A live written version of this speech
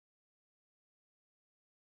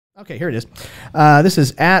Okay, here it is. This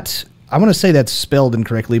is at, I want to say that's spelled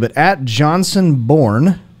incorrectly, but at Johnson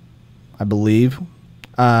Bourne, I believe,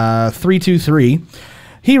 323.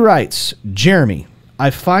 He writes, Jeremy, I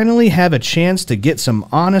finally have a chance to get some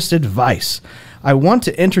honest advice. I want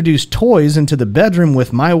to introduce toys into the bedroom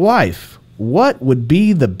with my wife. What would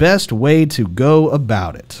be the best way to go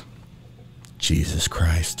about it? Jesus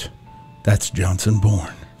Christ. That's Johnson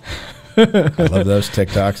Bourne. I love those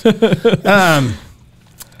TikToks.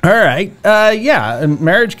 All right. Yeah,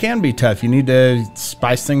 marriage can be tough. You need to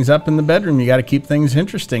spice things up in the bedroom. You got to keep things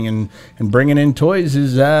interesting, and bringing in toys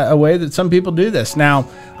is a way that some people do this. Now,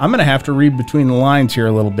 I'm going to have to read between the lines here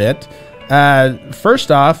a little bit. First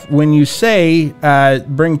off, when you say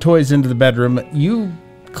bring toys into the bedroom, you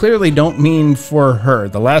clearly don't mean for her.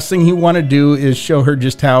 The last thing you want to do is show her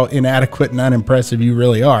just how inadequate and unimpressive you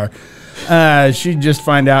really are. She'd just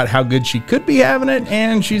find out how good she could be having it,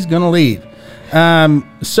 and she's going to leave.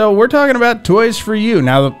 So we're talking about toys for you.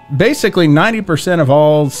 Now, basically 90% of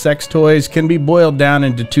all sex toys can be boiled down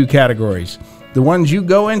into two categories. The ones you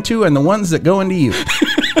go into and the ones that go into you.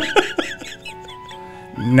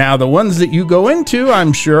 Now, the ones that you go into,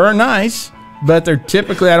 I'm sure are nice, but they're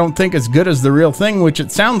typically, I don't think, as good as the real thing, which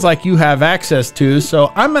it sounds like you have access to.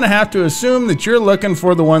 So I'm going to have to assume that you're looking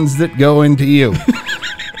for the ones that go into you.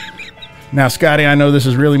 Now, Scotty, I know this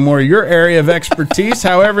is really more your area of expertise.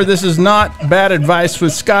 However, this is not bad advice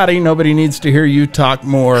with Scotty. Nobody needs to hear you talk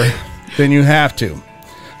more than you have to.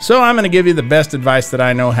 So I'm going to give you the best advice that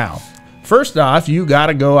I know how. First off, you got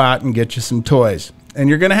to go out and get you some toys. And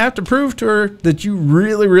you're going to have to prove to her that you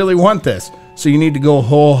really, really want this. So you need to go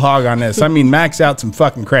whole hog on this. I mean, max out some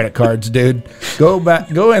fucking credit cards, dude.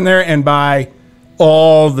 Go in there and buy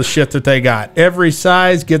all the shit that they got. Every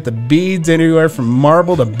size, get the beads anywhere from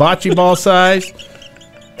marble to bocce ball size.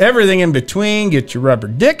 Everything in between. Get your rubber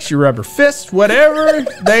dicks, your rubber fists, whatever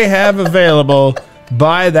they have available.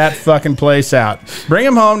 Buy that fucking place out. Bring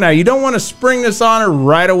them home. Now, you don't want to spring this on her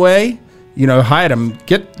right away. You know, hide them.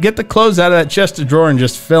 Get the clothes out of that chest of drawer and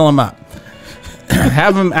just fill them up.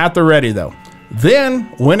 Have them at the ready, though.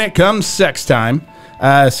 Then, when it comes sex time,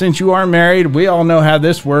 since you are married, we all know how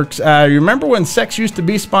this works. You remember when sex used to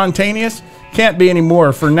be spontaneous? Can't be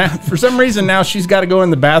anymore. For some reason now she's got to go in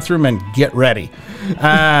the bathroom and get ready.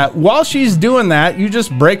 While she's doing that, you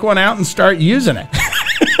just break one out and start using it.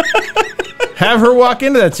 Have her walk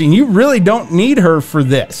into that scene. You really don't need her for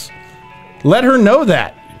this. Let her know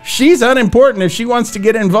that. She's unimportant. If she wants to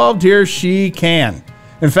get involved here, she can.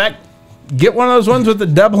 In fact, get one of those ones with the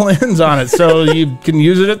double ends on it so you can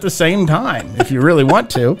use it at the same time if you really want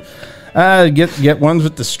to. Get ones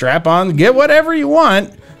with the strap on. Get whatever you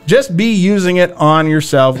want. Just be using it on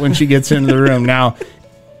yourself when she gets into the room. Now,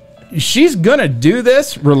 she's going to do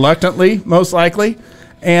this reluctantly, most likely,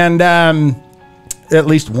 and at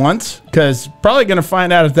least once, because probably going to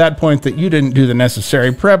find out at that point that you didn't do the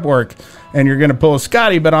necessary prep work, and you're going to pull a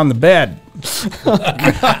Scotty, but on the bed.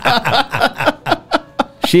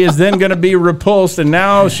 She is then going to be repulsed, and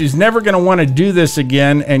now she's never going to want to do this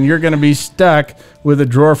again, and you're going to be stuck with a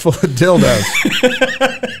drawer full of dildos.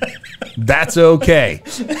 That's okay.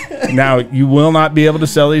 Now, you will not be able to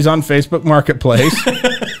sell these on Facebook Marketplace.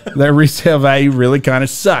 Their resale value really kind of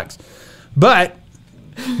sucks. But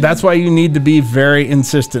that's why you need to be very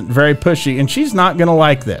insistent, very pushy, and she's not going to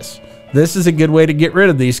like this. This is a good way to get rid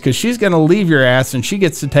of these, because she's going to leave your ass, and she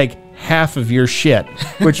gets to take half of your shit,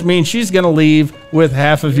 which means she's going to leave with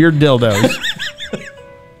half of your dildos.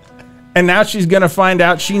 And now she's going to find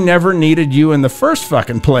out she never needed you in the first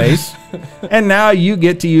fucking place. And now you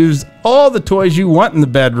get to use all the toys you want in the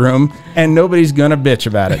bedroom, and nobody's going to bitch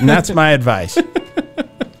about it. And that's my advice.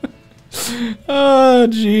 Oh,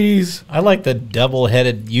 jeez. I like the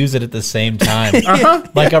double-headed use it at the same time.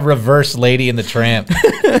 Like a reverse Lady and the Tramp.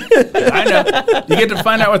 I know. You get to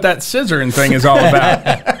find out what that scissoring thing is all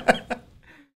about.